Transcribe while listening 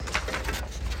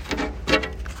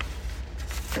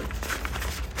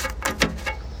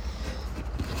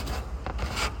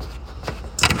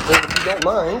don't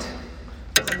mind,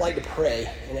 I'd like to pray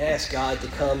and ask God to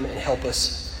come and help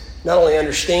us not only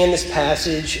understand this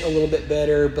passage a little bit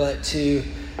better, but to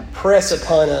press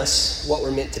upon us what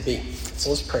we're meant to be. So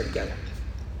let's pray together.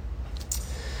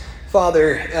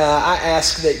 Father, I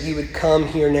ask that you would come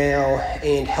here now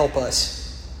and help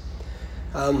us.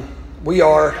 We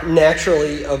are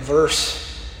naturally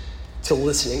averse to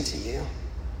listening to you.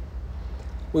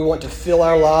 We want to fill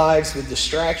our lives with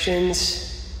distractions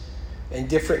and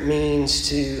different means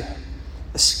to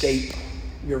escape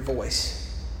your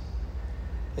voice.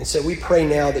 And so we pray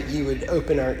now that you would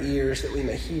open our ears that we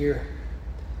may hear,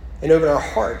 and open our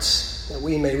hearts that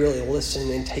we may really listen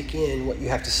and take in what you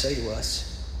have to say to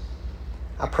us.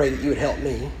 I pray that you would help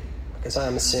me, because I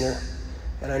am a sinner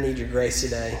and I need your grace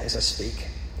today as I speak.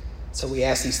 So we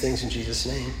ask these things in Jesus'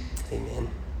 name. Amen.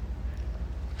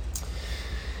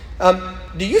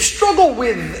 Do you struggle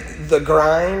with the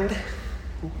grind?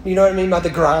 You know what I mean by the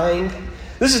grind?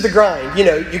 This is the grind. You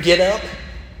know, you get up,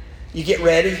 you get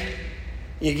ready,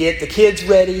 you get the kids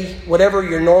ready, whatever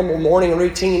your normal morning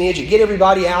routine is. You get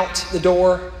everybody out the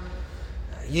door.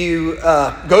 You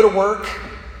go to work.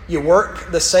 You work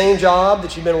the same job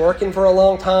that you've been working for a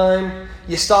long time.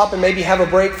 You stop and maybe have a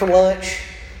break for lunch.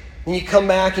 Then you come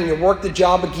back and you work the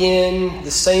job again, the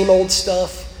same old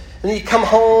stuff. And then you come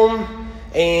home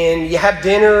and you have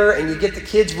dinner and you get the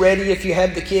kids ready if you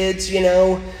have the kids,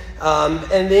 and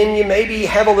then you maybe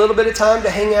have a little bit of time to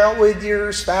hang out with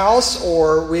your spouse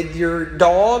or with your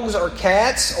dogs or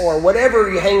cats or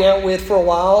whatever you hang out with for a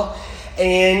while.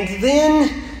 And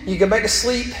then you go back to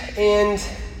sleep and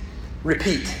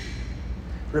repeat.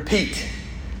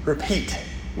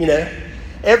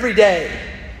 Every day,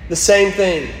 the same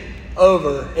thing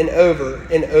over and over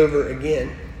and over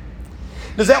again.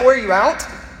 Does that wear you out?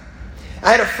 I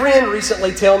had a friend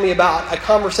recently tell me about a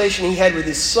conversation he had with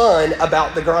his son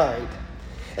about the grind.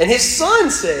 And his son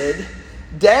said,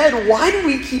 "Dad, why do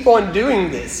we keep on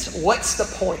doing this? What's the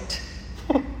point?"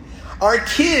 Our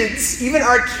kids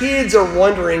are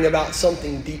wondering about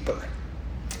something deeper.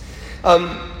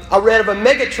 I read of a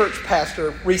megachurch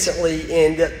pastor recently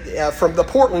from the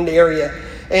Portland area.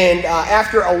 And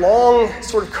after a long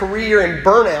sort of career in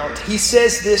burnout, he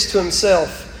says this to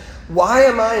himself: "Why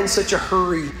am I in such a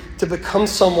hurry to become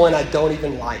someone I don't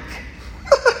even like?"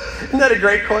 Isn't that a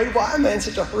great quote? Why am I in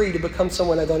such a hurry to become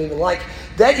someone I don't even like?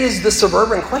 That is the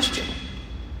suburban question.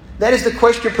 That is the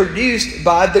question produced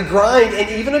by the grind. And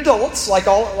even adults, like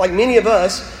many of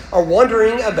us, are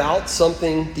wondering about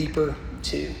something deeper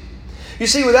too. You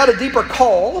see, without a deeper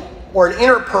call or an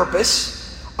inner purpose,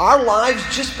 our lives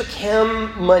just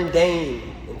become mundane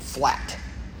and flat.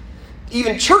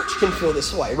 Even church can feel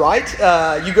this way, right?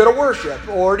 You go to worship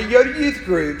or you go to youth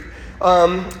group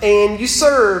and you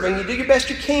serve and you do your best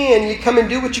you can. You come and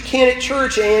do what you can at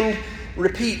church and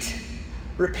repeat.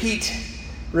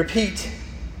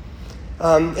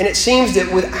 And it seems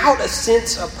that without a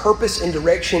sense of purpose and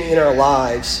direction in our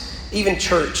lives, even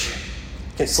church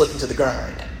can slip into the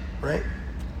grind, right?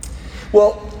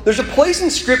 Well, there's a place in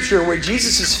Scripture where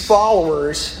Jesus'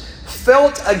 followers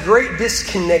felt a great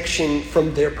disconnection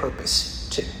from their purpose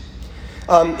too.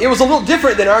 It was a little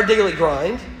different than our daily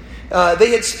grind. They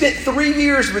had spent 3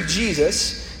 years with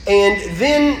Jesus, and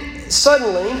then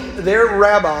suddenly their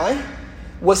rabbi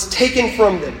was taken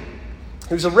from them.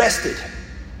 He was arrested,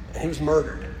 and he was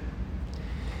murdered.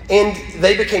 And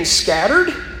they became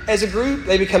scattered as a group.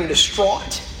 They became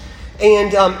distraught.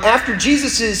 And after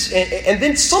and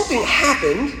then something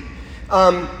happened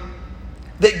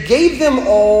that gave them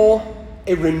all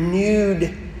a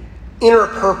renewed inner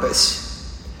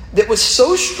purpose that was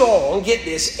so strong, get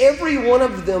this, every one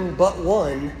of them but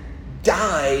one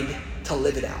died to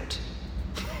live it out.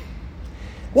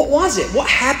 What was it? What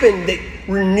happened that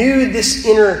renewed this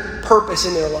inner purpose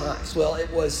in their lives? Well,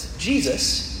 it was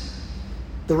Jesus,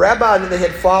 the rabbi that they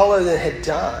had followed and had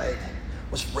died,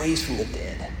 was raised from the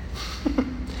dead.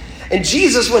 And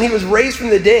Jesus, when he was raised from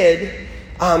the dead,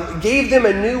 gave them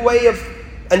a new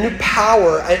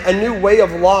power, a new way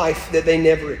of life that they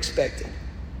never expected.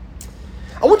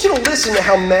 I want you to listen to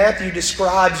how Matthew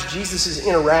describes Jesus'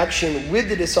 interaction with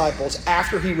the disciples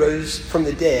after he rose from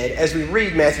the dead as we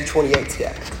read Matthew 28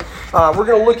 today. We're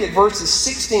going to look at verses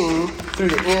 16 through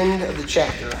the end of the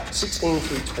chapter, 16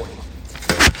 through 20.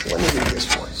 So let me read this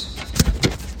for us.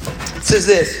 It says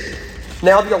this: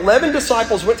 "Now the 11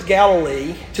 disciples went to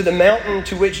Galilee, to the mountain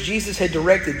to which Jesus had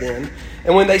directed them.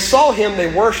 And when they saw him,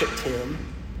 they worshipped him,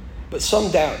 but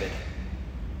some doubted.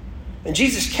 And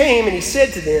Jesus came and he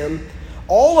said to them,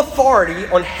 'All authority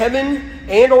on heaven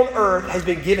and on earth has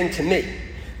been given to me.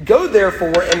 Go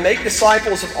therefore and make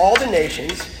disciples of all the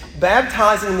nations,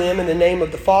 baptizing them in the name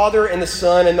of the Father and the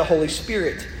Son and the Holy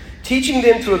Spirit, teaching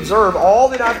them to observe all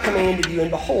that I've commanded you,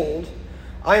 and behold,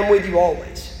 I am with you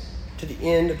always to the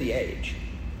end of the age.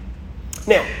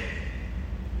 Now,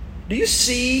 do you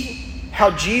see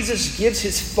how Jesus gives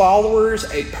his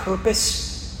followers a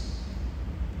purpose?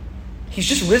 He's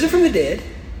just risen from the dead,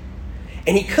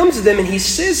 and he comes to them and he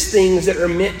says things that are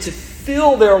meant to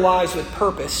fill their lives with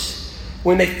purpose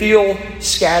when they feel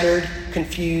scattered,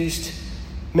 confused,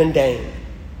 mundane.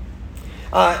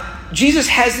 Jesus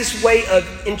has this way of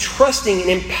entrusting and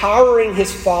empowering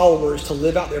his followers to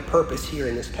live out their purpose here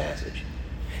in this passage.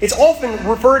 It's often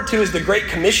referred to as the Great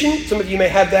Commission. Some of you may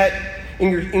have that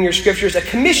in your scriptures. A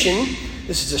commission,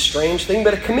 this is a strange thing,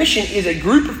 but a commission is a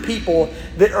group of people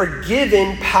that are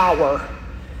given power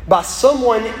by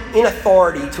someone in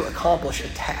authority to accomplish a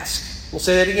task. We'll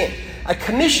say that again. A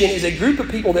commission is a group of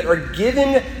people that are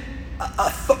given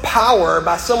power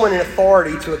by someone in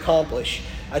authority to accomplish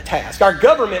a task. Our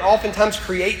government oftentimes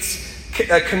creates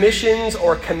commissions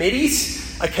or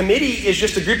committees. A committee is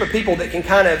just a group of people that can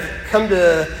kind of come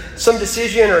to some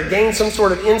decision or gain some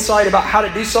sort of insight about how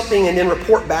to do something and then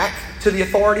report back to the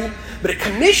authority. But a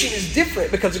commission is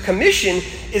different because a commission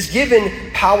is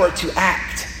given power to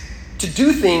act, to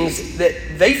do things that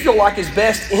they feel like is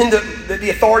best that the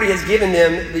authority has given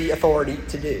them the authority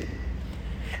to do.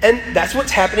 And that's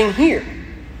what's happening here.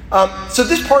 So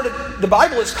this part of the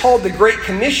Bible is called the Great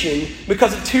Commission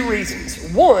because of two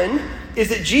reasons. One is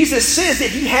that Jesus says that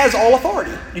he has all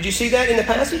authority. Did you see that in the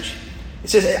passage? It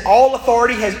says all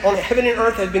authority on heaven and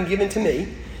earth has been given to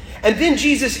me. And then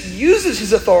Jesus uses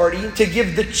his authority to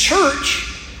give the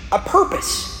church a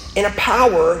purpose and a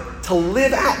power to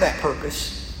live out that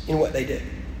purpose in what they do.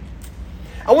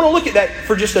 I want to look at that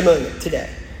for just a moment today.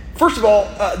 First of all,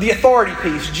 the authority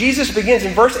piece. Jesus begins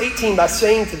in verse 18 by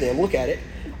saying to them, look at it,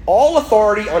 all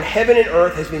authority on heaven and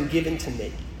earth has been given to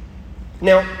me.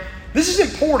 Now, this is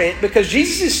important because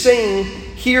Jesus is saying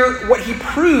here what he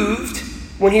proved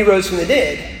when he rose from the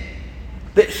dead,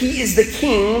 that he is the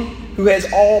king who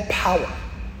has all power.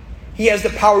 He has the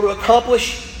power to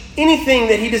accomplish anything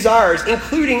that he desires,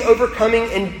 including overcoming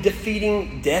and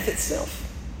defeating death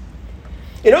itself.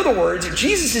 In other words,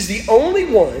 Jesus is the only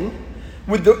one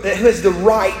who has the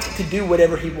right to do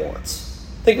whatever he wants.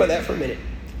 Think about that for a minute.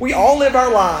 We all live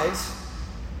our lives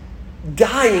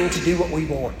dying to do what we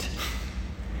want.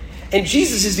 And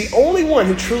Jesus is the only one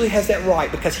who truly has that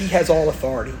right because he has all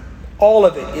authority. All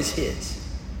of it is his.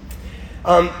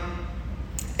 And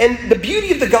the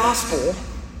beauty of the gospel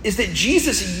is that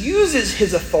Jesus uses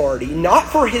his authority not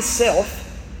for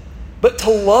himself, but to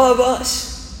love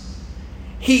us.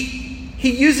 He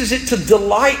uses it to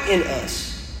delight in us.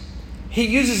 He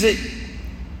uses it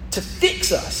to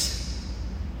fix us,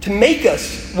 to make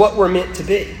us what we're meant to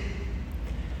be.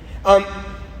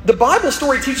 The Bible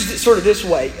story teaches it sort of this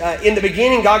way. In the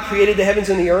beginning, God created the heavens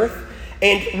and the earth.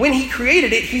 And when he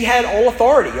created it, he had all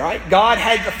authority, right? God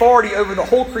had authority over the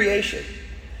whole creation.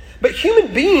 But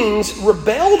human beings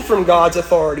rebelled from God's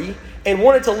authority and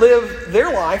wanted to live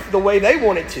their life the way they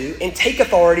wanted to and take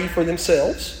authority for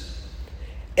themselves.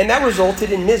 And that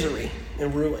resulted in misery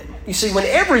and ruin. You see, when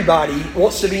everybody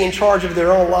wants to be in charge of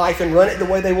their own life and run it the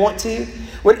way they want to,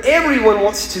 when everyone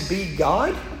wants to be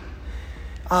God,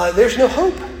 there's no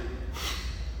hope.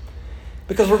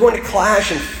 Because we're going to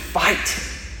clash and fight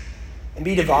and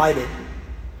be divided.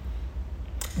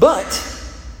 But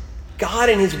God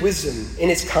in his wisdom, in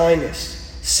his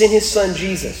kindness, sent his son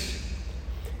Jesus.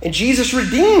 And Jesus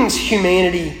redeems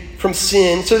humanity from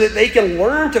sin so that they can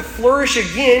learn to flourish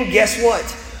again, guess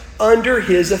what? Under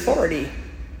his authority.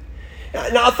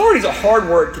 Now, authority is a hard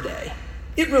word today.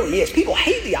 It really is. People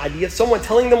hate the idea of someone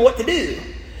telling them what to do.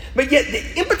 But yet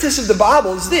the impetus of the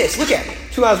Bible is this. Look at me.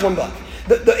 2 eyes, 1 buck.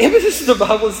 The impetus of the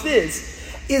Bible is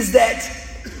this. Is that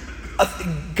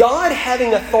God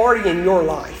having authority in your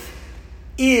life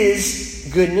is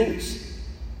good news.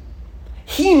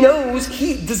 He knows,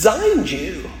 he designed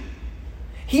you.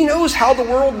 He knows how the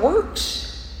world works.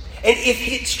 And if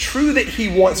it's true that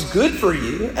he wants good for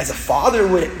you, as a father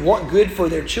would want good for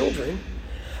their children,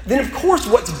 then of course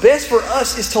what's best for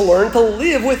us is to learn to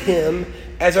live with him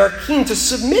as our king, to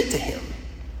submit to him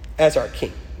as our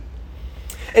king.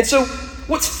 And so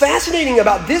what's fascinating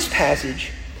about this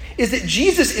passage is that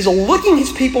Jesus is looking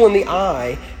his people in the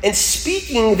eye and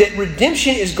speaking that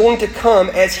redemption is going to come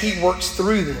as he works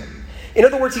through them. In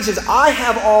other words, he says, I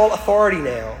have all authority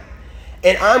now,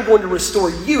 and I'm going to restore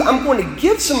you. I'm going to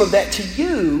give some of that to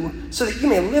you so that you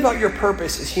may live out your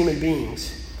purpose as human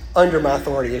beings under my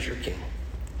authority as your king.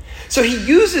 So he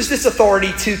uses this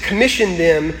authority to commission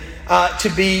them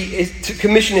to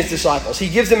commission his disciples. He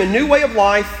gives them a new way of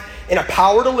life and a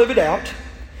power to live it out.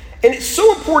 And it's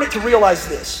so important to realize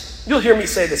this. You'll hear me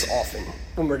say this often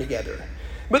when we're together.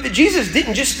 But that Jesus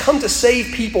didn't just come to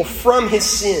save people from his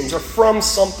sins or from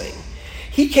something.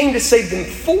 He came to save them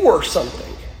for something.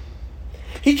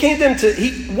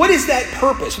 What is that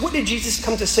purpose? What did Jesus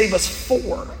come to save us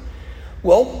for?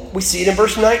 Well, we see it in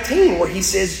verse 19 where he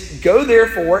says, "Go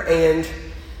therefore and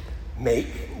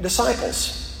make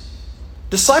disciples."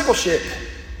 Discipleship,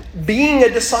 being a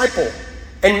disciple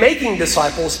and making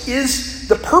disciples is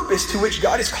the purpose to which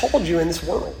God has called you in this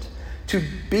world. To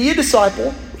be a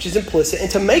disciple, which is implicit,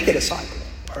 and to make a disciple.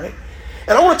 All right?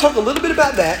 And I want to talk a little bit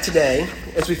about that today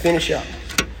as we finish up.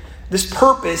 This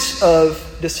purpose of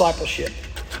discipleship.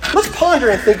 Let's ponder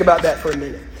and think about that for a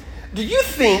minute. Do you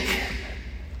think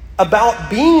about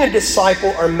being a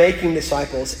disciple or making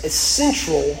disciples as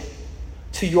central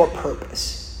to your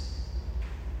purpose?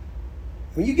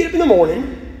 When you get up in the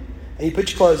morning and you put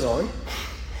your clothes on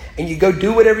and you go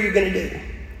do whatever you're going to do,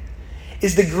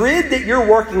 is the grid that you're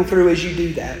working through as you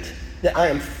do that I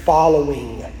am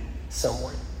following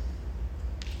someone?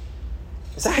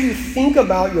 Is that how you think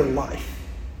about your life?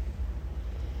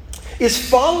 Is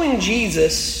following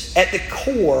Jesus at the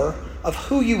core of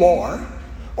who you are,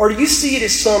 or do you see it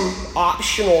as some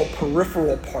optional,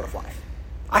 peripheral part of life?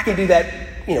 I can do that,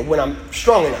 when I'm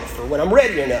strong enough or when I'm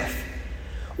ready enough.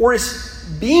 Or is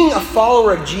being a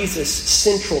follower of Jesus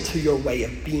central to your way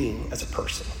of being as a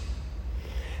person?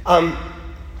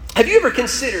 Have you ever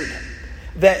considered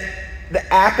that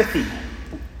the apathy,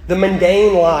 the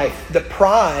mundane life, the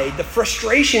pride, the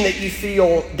frustration that you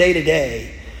feel day to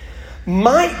day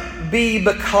might be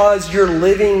because you're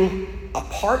living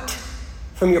apart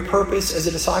from your purpose as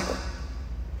a disciple?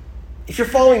 If you're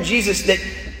following Jesus, that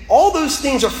all those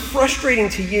things are frustrating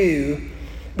to you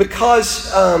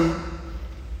because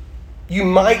you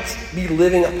might be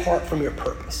living apart from your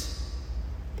purpose.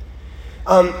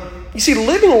 You see,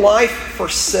 living life for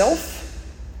self,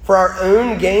 for our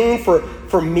own gain,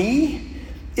 for me,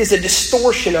 is a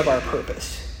distortion of our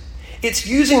purpose. It's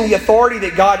using the authority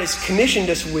that God has commissioned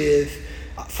us with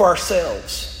for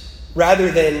ourselves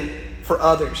rather than for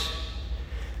others.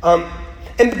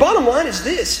 And the bottom line is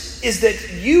this, is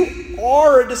that you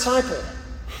are a disciple.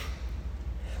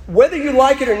 Whether you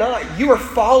like it or not, you are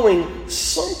following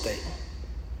something.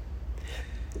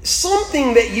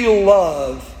 Something that you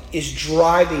love is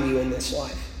driving you in this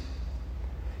life.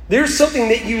 There's something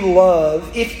that you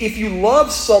love. If you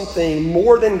love something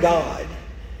more than God,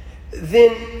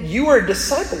 then you are a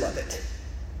disciple of it.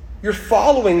 You're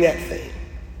following that thing.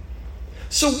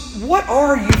 So what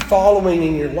are you following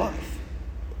in your life?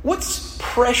 What's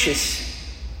precious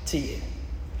to you?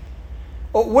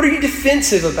 What are you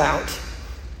defensive about?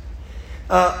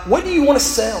 What do you want to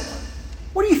sell?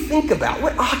 What do you think about?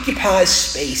 What occupies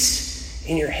space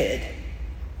in your head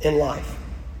in life?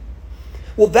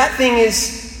 Well, that thing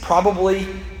is probably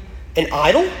an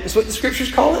idol, is what the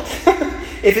scriptures call it,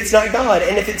 if it's not God.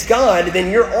 And if it's God, then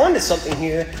you're onto something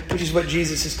here, which is what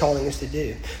Jesus is calling us to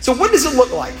do. So what does it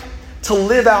look like to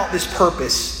live out this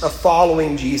purpose of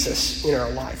following Jesus in our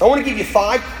life? I want to give you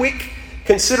 5 quick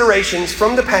considerations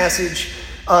from the passage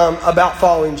about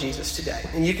following Jesus today.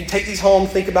 And you can take these home,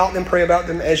 think about them, pray about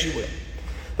them as you will.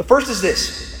 The first is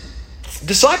this.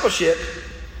 Discipleship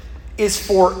is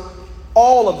for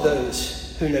all of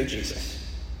those who know Jesus.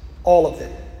 All of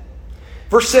them.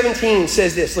 Verse 17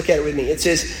 says this. Look at it with me. It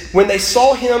says, when they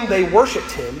saw him, they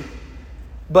worshipped him,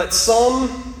 but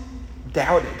some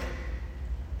doubted.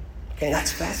 Okay,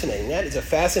 that's fascinating. That is a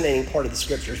fascinating part of the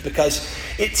scriptures, because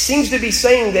it seems to be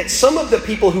saying that some of the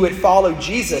people who had followed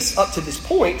Jesus up to this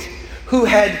point, who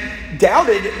had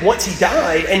doubted once he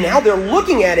died, and now they're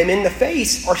looking at him in the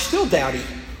face, are still doubting.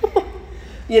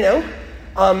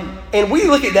 And we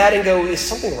look at that and go, is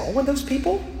something wrong with those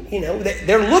people?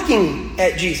 They're looking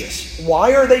at Jesus.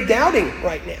 Why are they doubting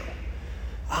right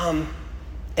now?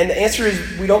 And the answer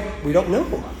is we don't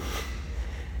know.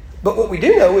 But what we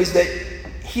do know is that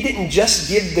he didn't just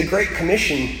give the Great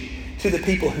Commission to the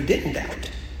people who didn't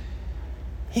doubt.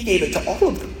 He gave it to all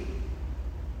of them.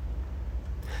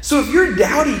 So if you're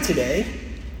doubty today,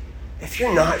 if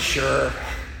you're not sure,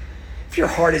 if your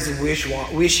heart is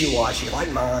wishy-washy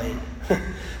like mine,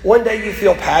 one day you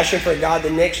feel passion for God, the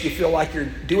next you feel like you're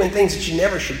doing things that you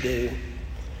never should do.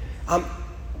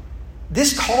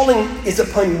 This calling is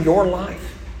upon your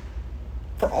life.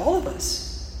 For all of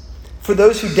us. For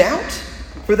those who doubt,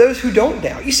 for those who don't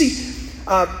doubt. You see,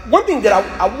 one thing that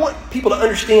I want people to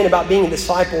understand about being a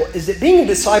disciple is that being a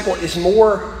disciple is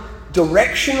more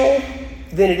directional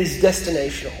than it is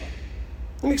destinational.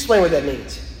 Let me explain what that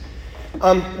means.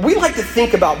 We like to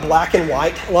think about black and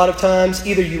white a lot of times.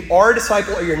 Either you are a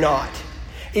disciple or you're not.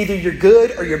 Either you're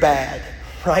good or you're bad,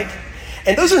 right?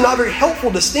 And those are not very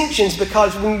helpful distinctions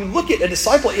because when you look at a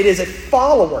disciple, it is a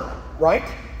follower, right?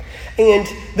 And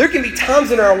there can be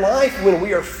times in our life when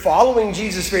we are following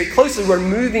Jesus very closely, we're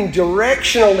moving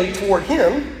directionally toward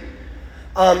him,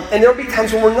 and there will be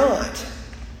times when we're not.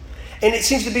 And it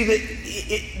seems to be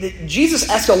that Jesus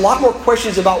asks a lot more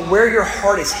questions about where your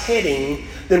heart is heading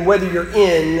than whether you're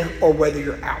in or whether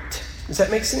you're out. Does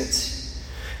that make sense?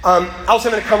 I was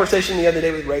having a conversation the other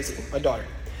day with Rosie, my daughter.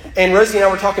 And Rosie and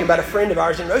I were talking about a friend of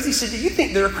ours, and Rosie said, "Do you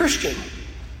think they're a Christian?"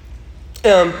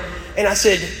 And I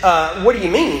said, "What do you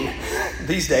mean?"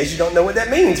 These days, you don't know what that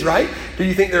means, right? Do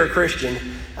you think they're a Christian?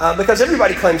 Because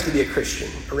everybody claims to be a Christian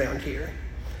around here.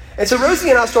 And so Rosie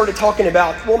and I started talking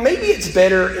about, well, maybe it's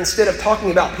better, instead of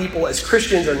talking about people as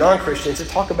Christians or non-Christians, to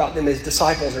talk about them as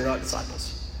disciples or not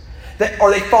disciples. Are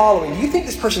they following? Do you think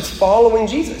this person's following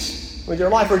Jesus with their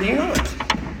life, or do you not?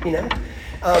 You know?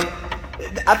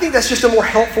 I think that's just a more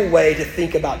helpful way to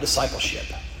think about discipleship.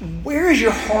 Where is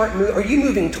your heart moving? Are you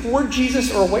moving toward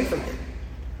Jesus or away from him?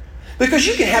 Because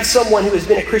you can have someone who has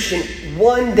been a Christian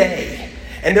one day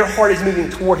and their heart is moving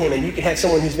toward him, and you can have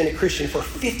someone who's been a Christian for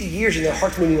 50 years and their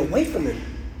heart's moving away from him,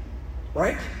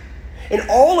 right? And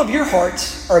all of your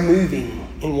hearts are moving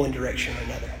in one direction or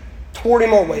another, toward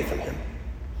him or away from him,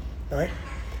 right?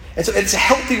 And so it's a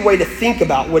healthy way to think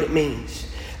about what it means.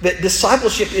 That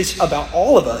discipleship is about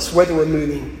all of us, whether we're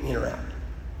moving in or out.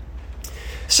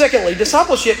 Secondly,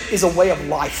 discipleship is a way of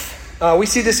life. We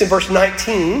see this in verse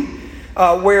 19,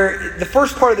 where the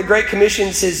first part of the Great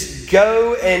Commission says,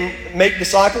 "Go and make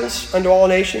disciples unto all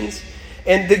nations."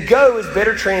 And the "go" is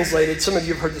better translated, some of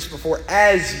you have heard this before,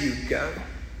 "as you go."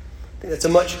 I think that's a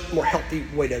much more healthy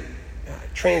way to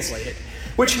translate it.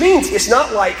 Which means it's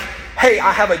not like, "Hey,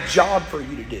 I have a job for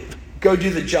you to do. Go do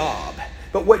the job."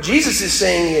 But what Jesus is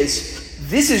saying is,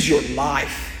 this is your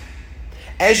life.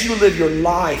 As you live your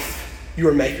life, you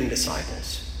are making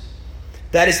disciples.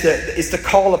 That is the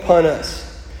call upon us.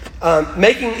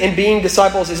 Making and being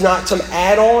disciples is not some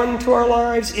add-on to our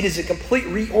lives. It is a complete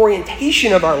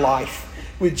reorientation of our life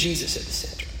with Jesus at the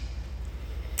center.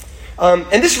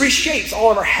 And this reshapes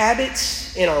all of our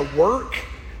habits and our work,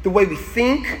 the way we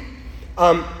think.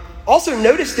 Also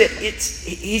notice that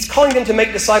he's calling them to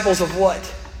make disciples of what?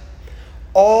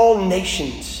 All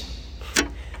nations.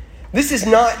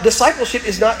 Discipleship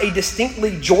is not a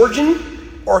distinctly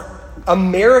Georgian or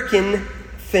American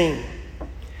thing.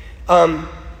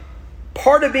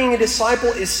 Part of being a disciple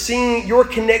is seeing your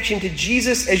connection to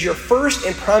Jesus as your first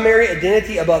and primary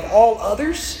identity above all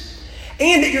others,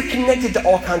 and that you're connected to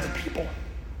all kinds of people.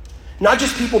 Not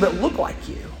just people that look like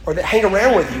you or that hang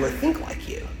around with you or think like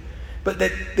you, but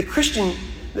that the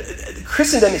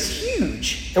Christendom is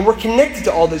huge, and we're connected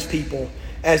to all those people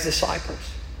as disciples.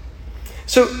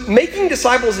 So making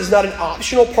disciples is not an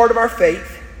optional part of our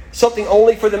faith, something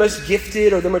only for the most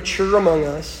gifted or the mature among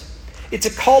us. It's a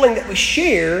calling that we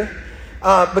share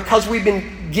because we've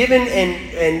been given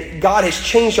and God has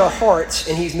changed our hearts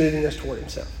and he's moving us toward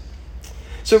himself.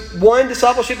 So 1,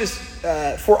 discipleship is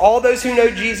for all those who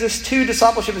know Jesus. 2,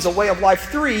 discipleship is a way of life.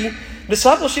 3,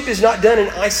 discipleship is not done in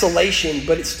isolation,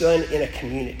 but it's done in a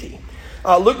community.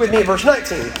 Look with me at verse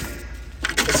 19.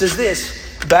 It says this,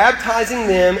 "Baptizing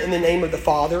them in the name of the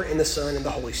Father and the Son and the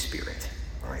Holy Spirit."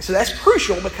 All right, so that's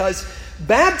crucial because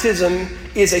baptism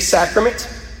is a sacrament,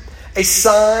 a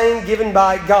sign given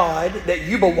by God that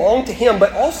you belong to him,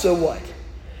 but also what?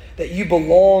 That you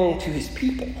belong to his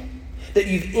people, that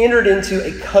you've entered into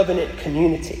a covenant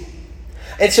community.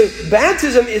 And so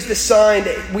baptism is the sign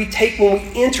that we take when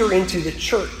we enter into the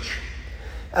church.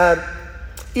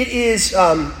 It is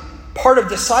part of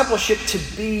discipleship to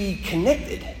be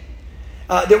connected.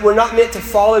 That we're not meant to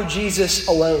follow Jesus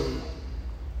alone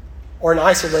or in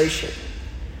isolation.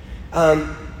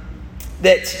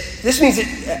 That this means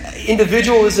that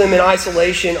individualism and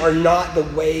isolation are not the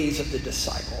ways of the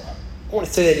disciple. I want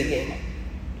to say that again.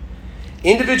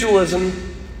 Individualism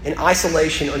and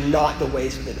isolation are not the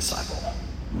ways of the disciple.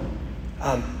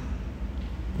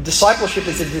 Discipleship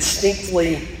is a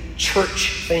distinctly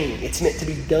church thing. It's meant to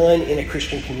be done in a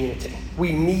Christian community.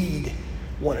 We need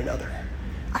one another.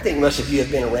 I think most of you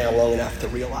have been around long enough to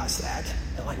realize that.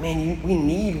 They're like, man, we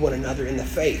need one another in the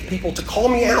faith. People to call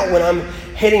me out when I'm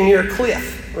heading near a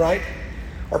cliff, right?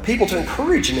 Or people to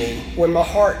encourage me when my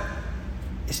heart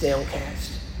is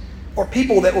downcast. Or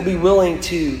people that will be willing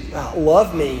to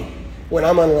love me when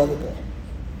I'm unlovable,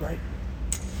 right?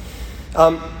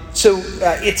 So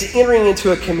it's entering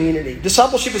into a community.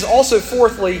 Discipleship is also,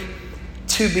 fourthly,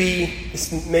 to be,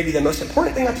 this is maybe the most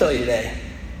important thing I'll tell you today,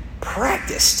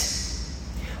 practiced.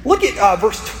 Look at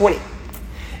verse 20.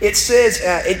 it says,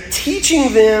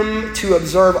 teaching them to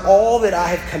observe all that I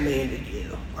have commanded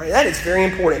you. All right, that is very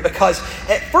important because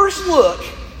at first look,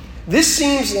 this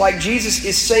seems like Jesus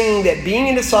is saying that being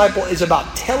a disciple is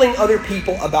about telling other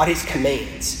people about his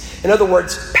commands. In other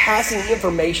words, passing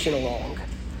information along.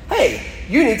 Hey,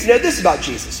 you need to know this about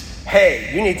Jesus.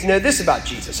 Hey, you need to know this about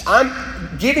Jesus.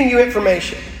 I'm giving you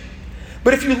information.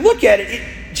 But if you look at it,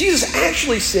 Jesus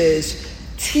actually says,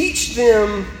 teach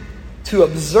them to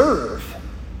observe.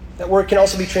 That word can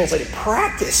also be translated,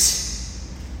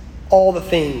 practice all the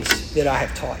things that I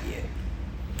have taught you.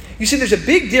 You see, there's a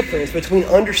big difference between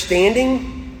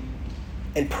understanding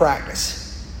and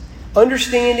practice.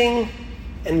 Understanding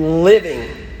and living.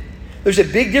 There's a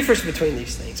big difference between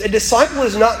these things. A disciple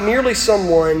is not merely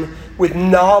someone with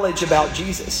knowledge about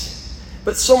Jesus,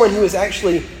 but someone who is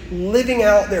actually living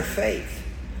out their faith,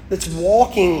 that's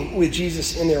walking with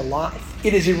Jesus in their life.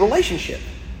 It is a relationship,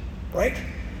 right?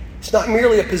 It's not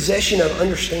merely a possession of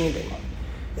understanding.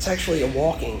 It's actually a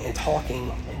walking and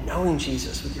talking and knowing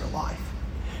Jesus with your life.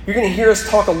 You're going to hear us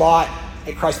talk a lot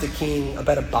at Christ the King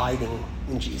about abiding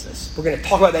in Jesus. We're going to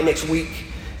talk about that next week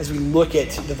as we look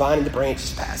at the vine and the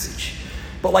branches passage.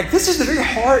 But this is the very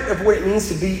heart of what it means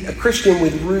to be a Christian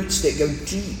with roots that go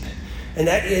deep. And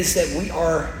that is that we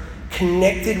are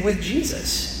connected with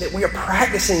Jesus, that we are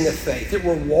practicing the faith, that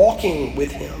we're walking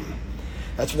with him.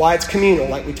 That's why it's communal,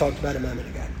 like we talked about a moment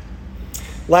ago.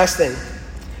 Last thing,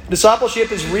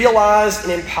 discipleship is realized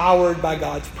and empowered by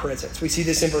God's presence. We see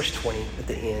this in verse 20 at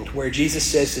the end, where Jesus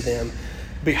says to them,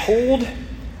 behold,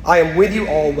 I am with you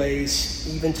always,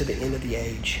 even to the end of the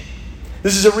age.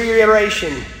 This is a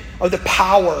reiteration of the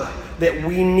power that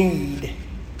we need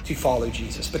to follow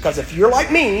Jesus. Because if you're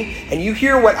like me and you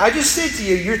hear what I just said to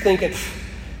you, you're thinking,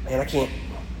 man, I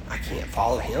can't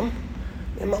follow him.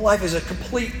 And my life is a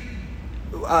complete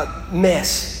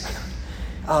mess.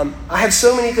 I have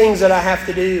so many things that I have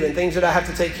to do and things that I have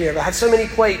to take care of. I have so many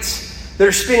plates that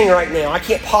are spinning right now. I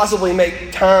can't possibly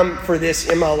make time for this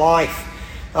in my life.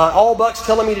 All Buck's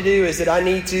telling me to do is that I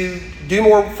need to do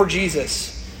more for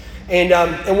Jesus.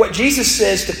 And what Jesus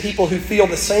says to people who feel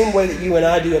the same way that you and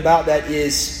I do about that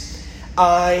is,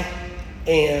 I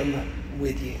am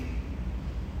with you.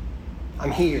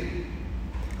 I'm here.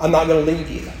 I'm not going to leave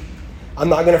you. I'm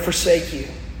not going to forsake you.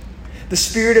 The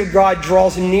Spirit of God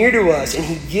draws near to us, and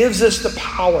he gives us the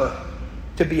power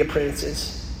to be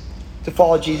apprentices, to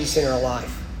follow Jesus in our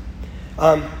life.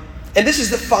 And this is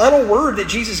the final word that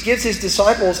Jesus gives his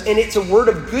disciples, and it's a word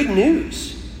of good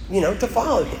news, to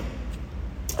follow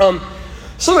him.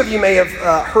 Some of you may have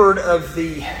heard of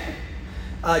the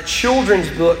children's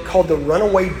book called The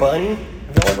Runaway Bunny.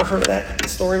 Have y'all ever heard of that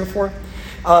story before?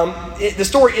 The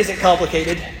story isn't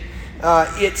complicated.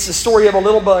 It's a story of a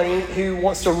little bunny who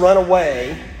wants to run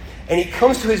away, and he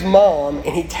comes to his mom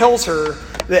and he tells her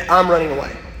that I'm running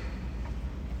away.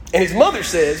 And his mother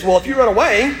says, well, if you run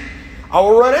away, I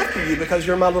will run after you because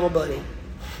you're my little bunny.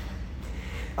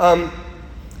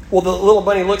 Well, the little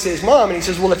bunny looks at his mom and he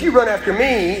says, well, if you run after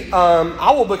me,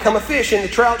 I will become a fish in the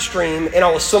trout stream and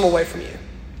I will swim away from you.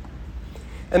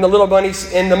 And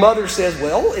the mother says,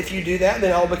 well, if you do that,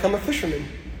 then I'll become a fisherman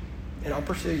and I'll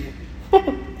pursue you.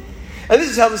 And this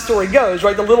is how the story goes,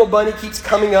 right? The little bunny keeps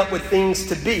coming up with things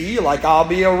to be, like I'll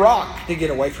be a rock to get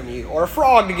away from you, or a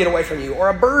frog to get away from you, or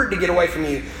a bird to get away from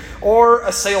you, or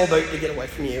a sailboat to get away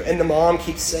from you. And the mom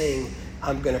keeps saying,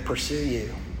 I'm going to pursue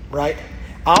you, right?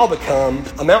 I'll become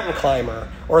a mountain climber,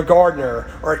 or a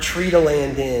gardener, or a tree to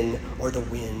land in, or the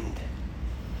wind.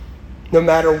 No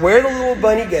matter where the little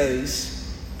bunny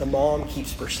goes, the mom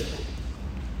keeps pursuing.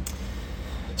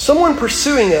 Someone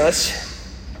pursuing us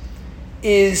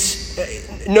is,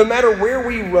 no matter where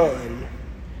we run,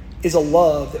 is a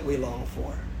love that we long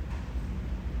for.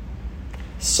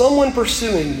 Someone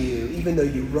pursuing you, even though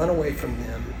you run away from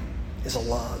them, is a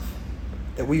love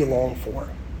that we long for.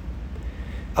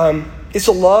 It's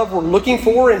a love we're looking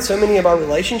for in so many of our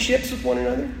relationships with one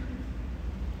another.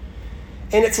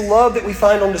 And it's a love that we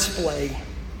find on display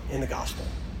in the gospel.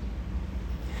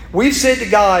 We've said to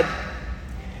God,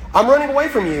 I'm running away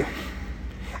from you.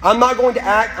 I'm going to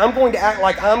act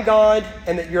like I'm God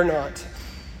and that you're not.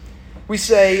 We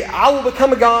say, I will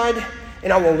become a God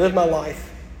and I will live my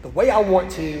life the way I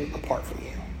want to apart from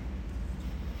you.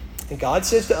 And God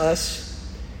says to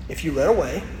us, if you run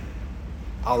away,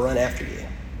 I'll run after you.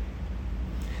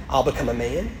 I'll become a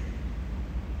man.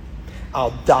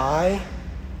 I'll die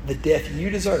the death you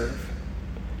deserve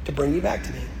to bring you back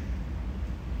to me.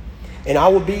 And I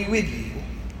will be with you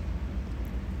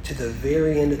to the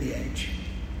very end of the age.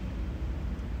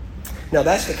 Now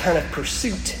that's the kind of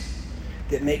pursuit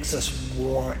that makes us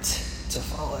want to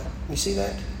follow. You see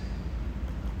that?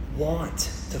 want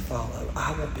to follow.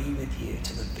 I will be with you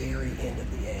to the very end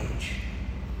of the age.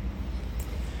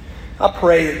 I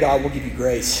pray that God will give you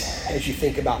grace as you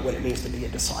think about what it means to be a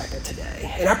disciple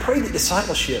today. And I pray that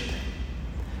discipleship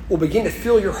will begin to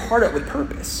fill your heart up with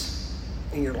purpose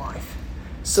in your life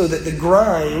so that the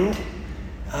grind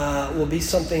will be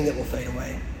something that will fade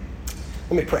away.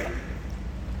 Let me pray.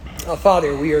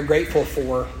 Father, we are grateful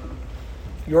for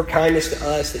your kindness to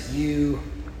us, that you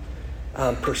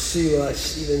pursue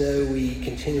us even though we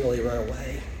continually run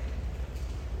away.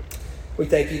 We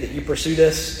thank you that you pursued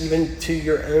us even to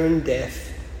your own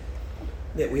death,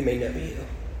 that we may know you.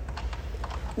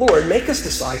 Lord, make us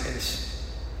disciples.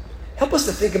 Help us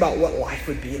to think about what life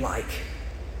would be like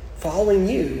following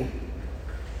you.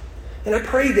 And I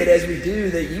pray that as we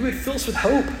do, that you would fill us with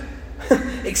hope,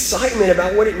 excitement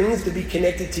about what it means to be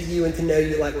connected to you and to know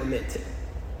you like we're meant to.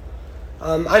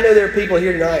 I know there are people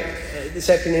here tonight, this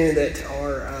afternoon, that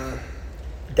are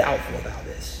doubtful about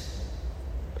this.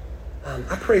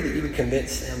 I pray that you would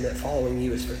convince them that following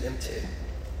you is for them too.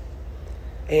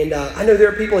 And I know there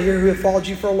are people here who have followed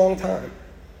you for a long time.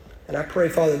 And I pray,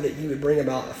 Father, that you would bring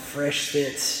about a fresh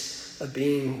sense of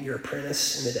being your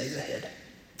apprentice in the days ahead.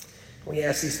 We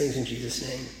ask these things in Jesus'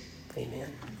 name.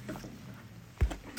 Amen.